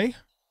wrong way?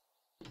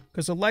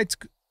 Because the light's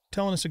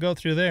telling us to go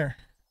through there.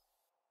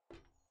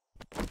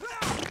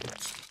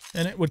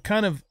 And it would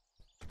kind of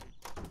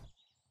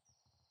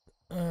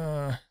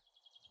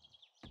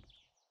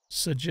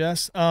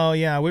suggest... Oh,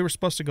 yeah, we were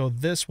supposed to go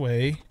this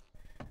way.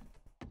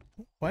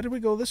 Why did we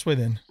go this way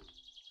then?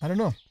 I don't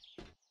know.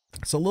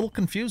 It's a little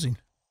confusing.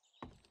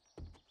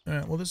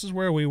 Alright, well, this is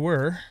where we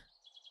were.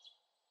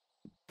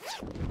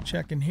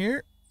 Check in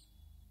here.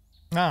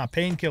 Ah,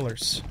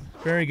 painkillers.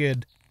 Very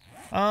good.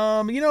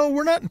 You know,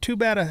 we're not in too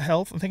bad a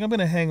health. I think I'm going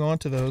to hang on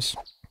to those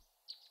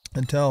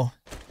until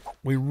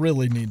we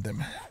really need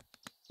them.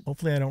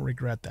 Hopefully I don't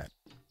regret that.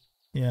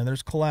 Yeah,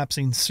 there's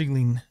collapsing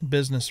ceiling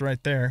business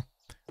right there.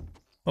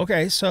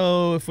 Okay,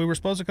 so if we were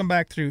supposed to come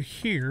back through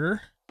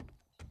here,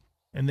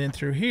 and then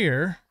through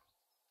here,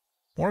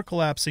 more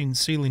collapsing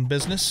ceiling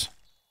business.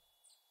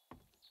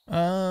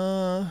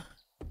 Now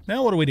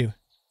what do we do?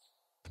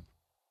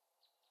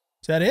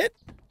 Is that it?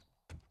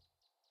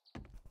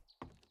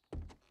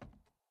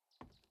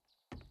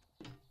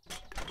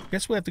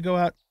 Guess we have to go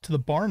out to the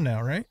barn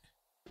now, right?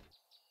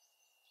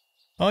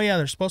 Oh yeah,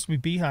 there's supposed to be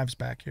beehives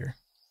back here.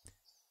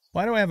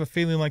 Why do I have a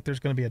feeling like there's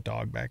going to be a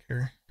dog back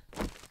here?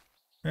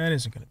 That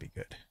isn't going to be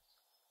good.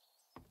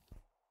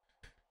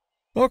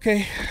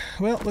 Okay,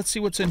 well, let's see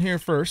what's in here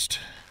first.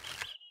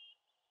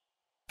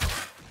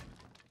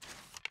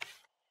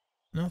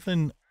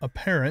 Nothing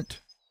apparent.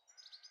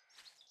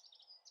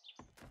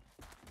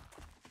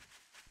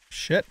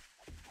 Shit.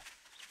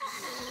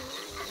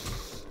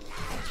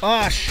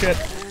 Ah, shit.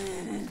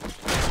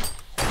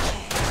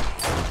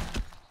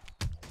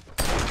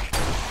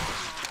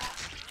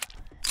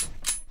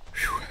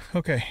 Whew.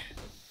 Okay.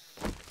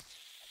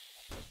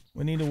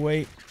 We need to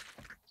wait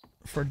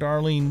for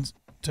Darlene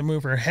to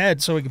move her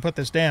head so we can put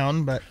this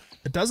down, but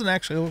it doesn't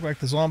actually look like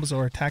the zombies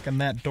are attacking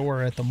that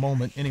door at the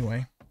moment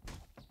anyway.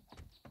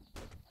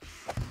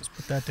 Let's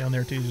put that down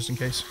there too, just in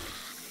case.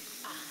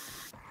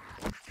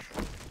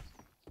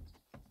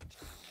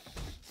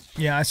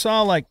 Yeah, I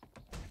saw like,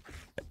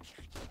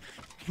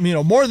 you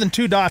know, more than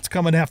 2 dots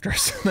coming after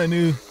us. I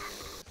knew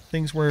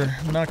things were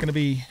not going to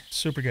be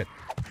super good.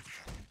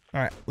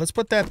 All right, let's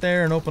put that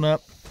there and open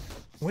up.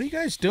 What are you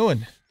guys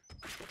doing?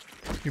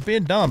 You're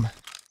being dumb.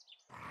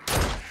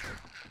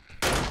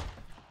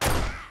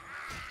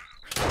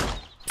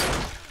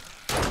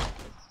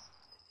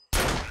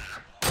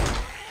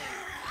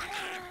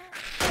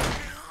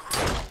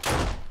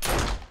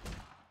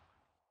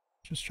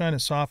 Just trying to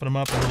soften them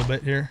up a little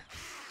bit here.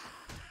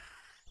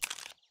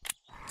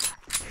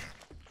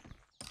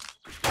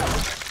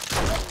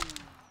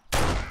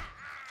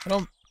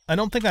 I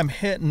don't think I'm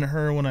hitting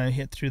her when I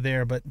hit through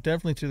there, but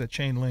definitely through the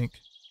chain link.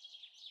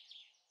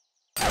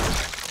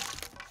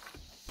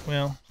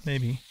 Well,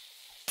 maybe.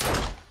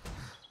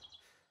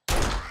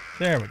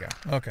 There we go.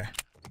 Okay.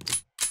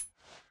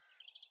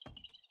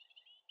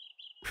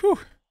 Whew.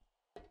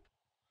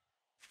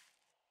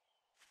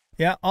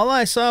 Yeah, all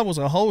I saw was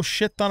a whole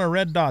shit ton of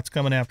red dots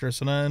coming after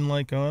us, and I'm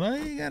like going,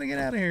 oh, you gotta get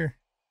out of here.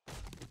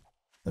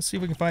 Let's see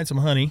if we can find some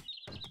honey.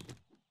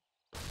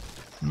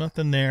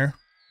 Nothing there.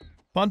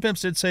 Fun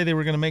Pimps did say they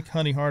were going to make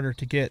honey harder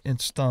to get in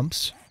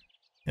stumps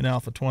in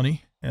Alpha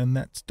 20, and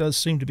that does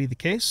seem to be the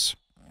case.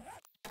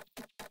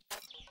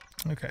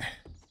 Okay.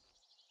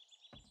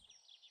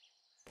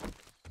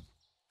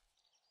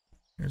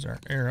 Here's our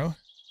arrow.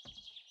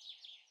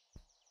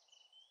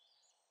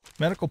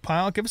 Medical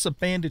pile, give us a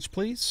bandage,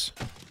 please.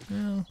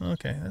 Oh,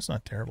 okay, that's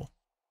not terrible.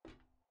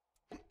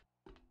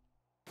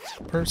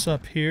 Purse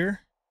up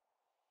here.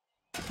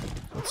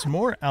 With some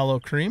more aloe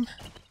cream.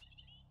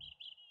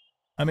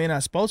 I mean, I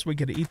suppose we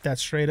could eat that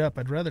straight up.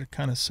 I'd rather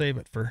kind of save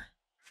it for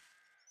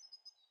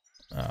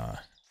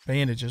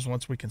bandages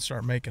once we can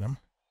start making them.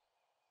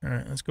 All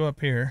right, let's go up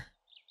here.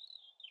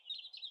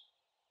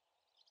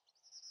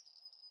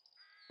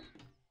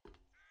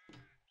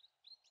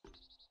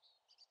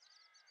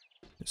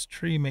 This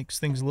tree makes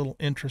things a little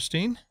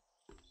interesting.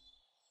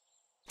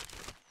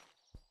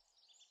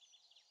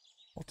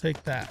 I'll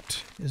take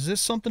that. Is this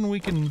something we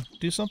can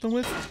do something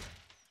with?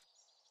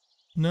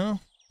 No,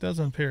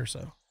 doesn't appear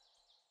so.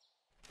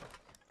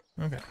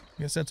 Okay,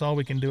 I guess that's all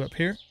we can do up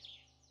here.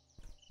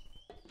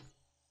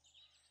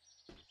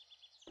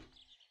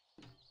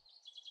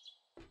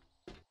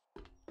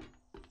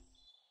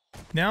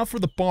 Now for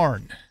the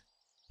barn.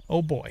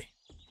 Oh boy.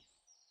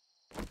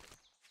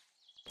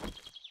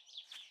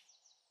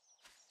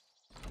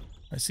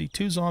 I see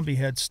 2 zombie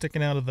heads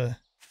sticking out of the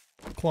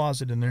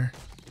closet in there.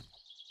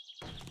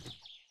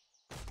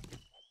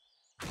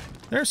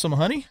 There's some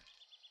honey.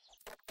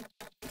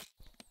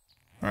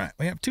 All right,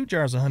 we have 2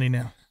 jars of honey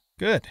now.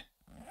 Good.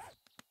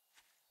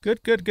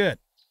 Good, good, good.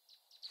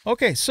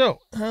 Okay, so,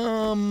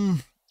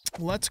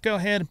 let's go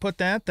ahead and put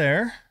that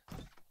there.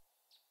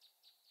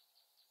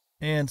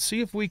 And see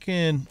if we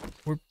can,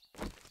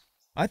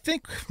 I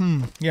think,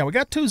 yeah, we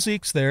got 2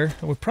 Zeeks there.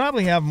 We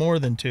probably have more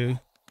than 2.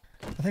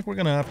 I think we're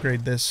going to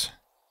upgrade this.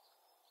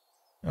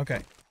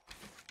 Okay,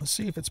 let's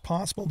see if it's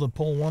possible to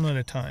pull one at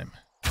a time.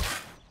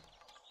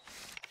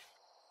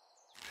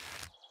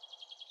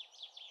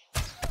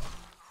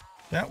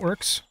 That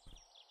works.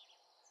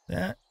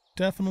 That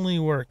definitely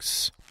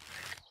works.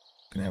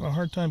 Gonna have a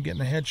hard time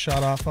getting a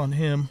headshot off on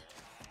him.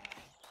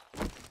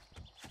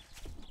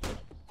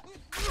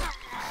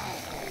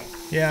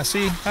 Yeah,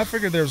 see, I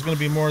figured there was going to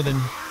be more than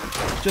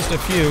just a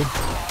few.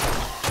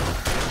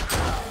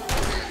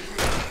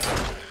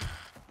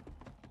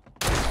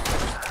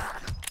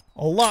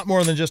 A lot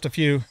more than just a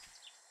few.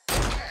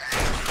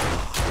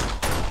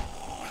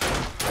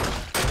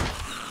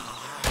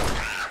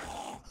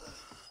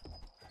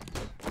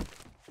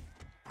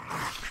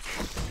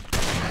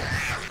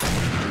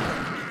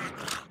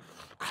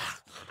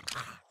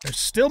 There's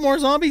still more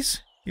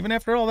zombies, even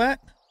after all that?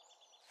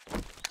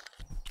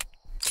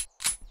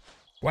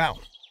 Wow.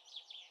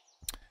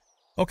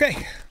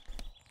 Okay.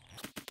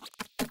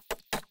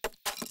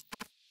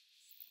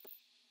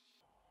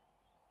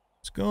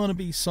 It's going to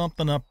be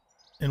something up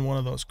in one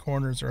of those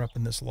corners or up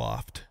in this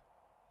loft.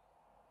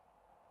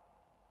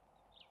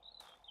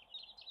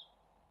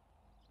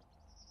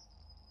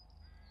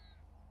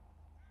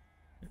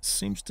 It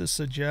seems to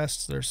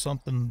suggest there's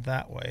something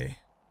that way.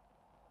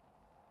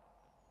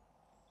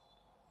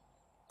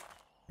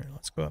 Here,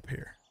 let's go up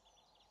here.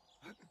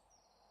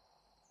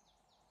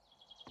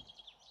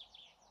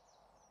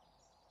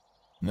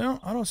 No,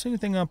 I don't see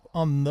anything up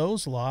on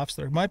those lofts.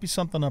 There might be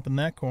something up in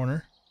that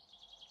corner.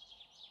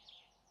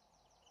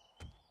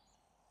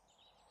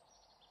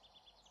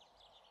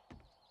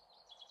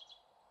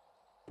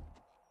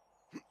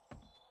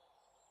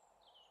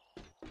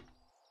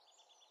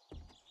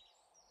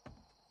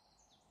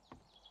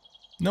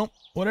 Nope,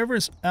 whatever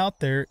is out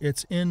there,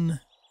 it's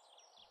in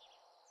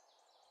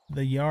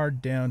the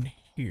yard down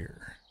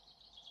here.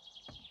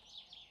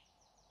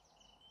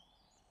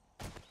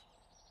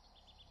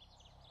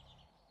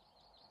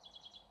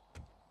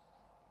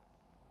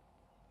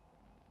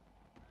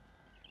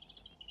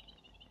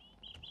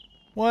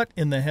 What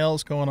in the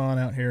hell's going on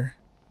out here?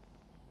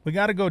 We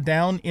got to go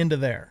down into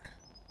there.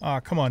 Ah,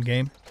 come on,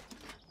 game.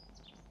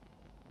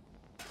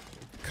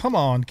 Come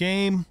on,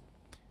 game.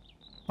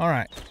 All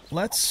right,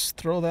 let's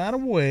throw that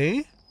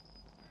away.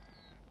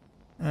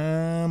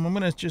 I'm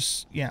going to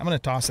just, yeah, I'm going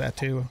to toss that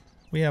too.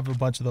 We have a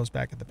bunch of those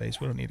back at the base.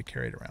 We don't need to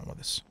carry it around with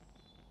us.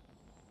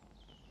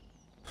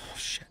 Oh,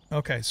 shit.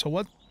 Okay, so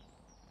what?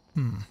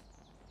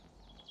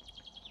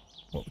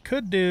 What we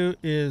could do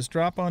is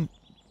drop on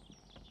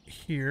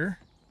here.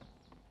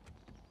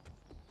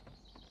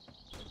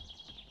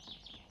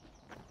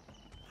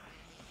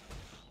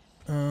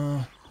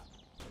 Does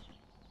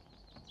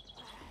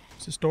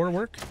this door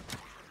work?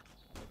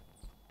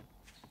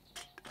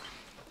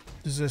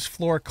 Does this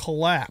floor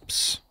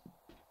collapse?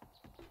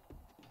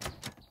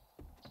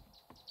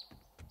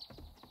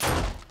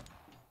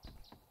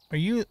 Are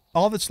you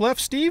all that's left,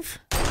 Steve?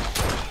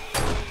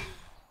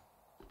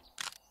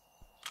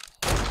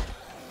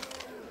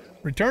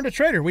 Return to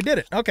trader. We did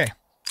it. Okay.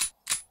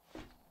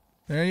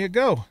 There you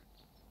go.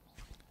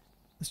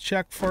 Let's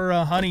check for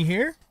honey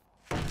here.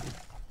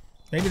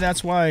 Maybe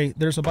that's why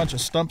there's a bunch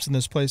of stumps in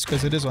this place,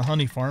 because it is a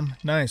honey farm.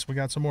 Nice, we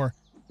got some more.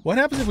 What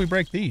happens if we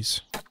break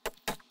these?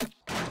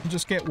 We'll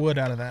just get wood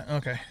out of that.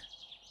 Okay.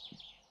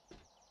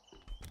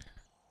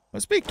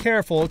 Let's be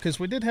careful, because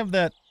we did have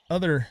that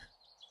other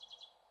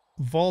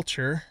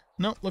vulture.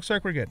 Nope, looks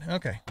like we're good.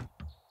 Okay.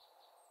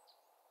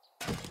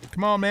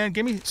 Come on, man.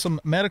 Give me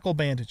some medical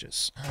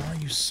bandages. Oh,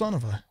 you son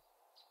of a...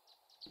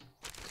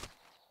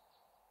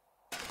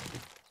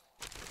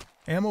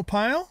 Ammo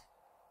pile?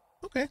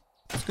 Okay,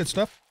 that's good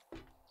stuff.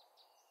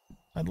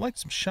 I'd like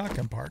some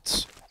shotgun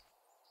parts.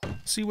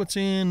 See what's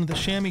in the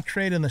chamois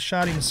crate and the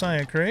shoddy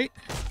messiah crate.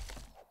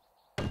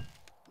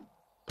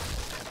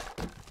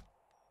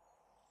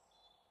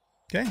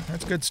 Okay,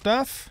 that's good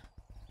stuff.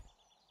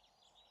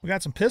 We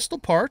got some pistol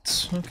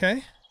parts.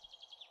 Okay.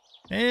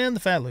 And the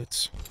fat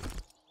loots.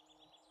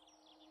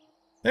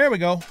 There we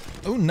go.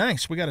 Oh,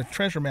 nice. We got a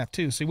treasure map,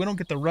 too. See, we don't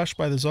get the rush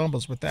by the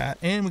zombies with that.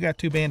 And we got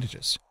 2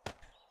 bandages.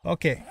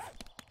 Okay.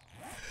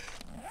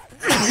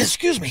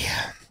 Excuse me.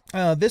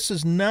 This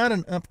is not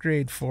an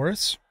upgrade for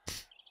us.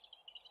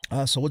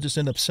 So we'll just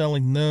end up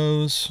selling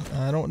those.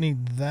 I don't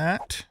need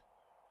that.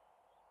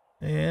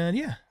 And,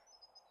 yeah.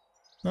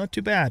 Not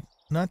too bad.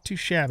 Not too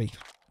shabby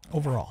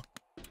overall.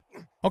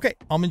 Okay,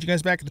 I'll meet you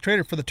guys back at the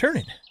trader for the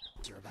turn-in.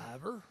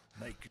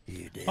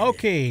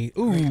 Okay,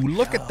 ooh,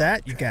 look at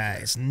that, you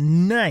guys.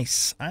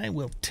 Nice. I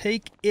will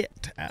take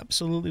it.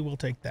 Absolutely will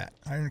take that.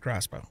 Iron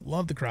crossbow.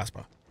 Love the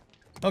crossbow.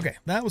 Okay,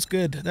 that was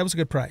good. That was a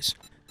good price.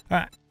 All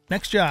right,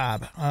 next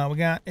job. We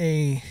got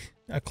a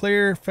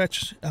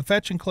fetch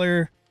and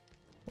clear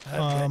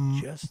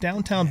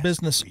downtown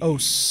business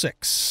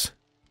 06.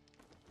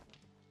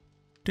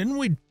 Didn't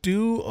we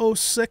do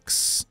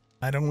 06?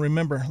 I don't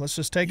remember. Let's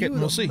just take it and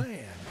we'll see.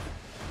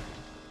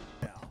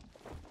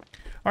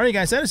 All right,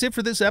 guys, that is it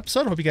for this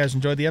episode. I hope you guys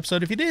enjoyed the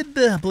episode. If you did,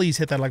 please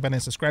hit that like button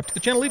and subscribe to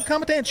the channel. Leave a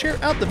comment and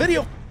share out the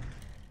video.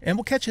 And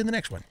we'll catch you in the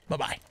next one.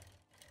 Bye-bye.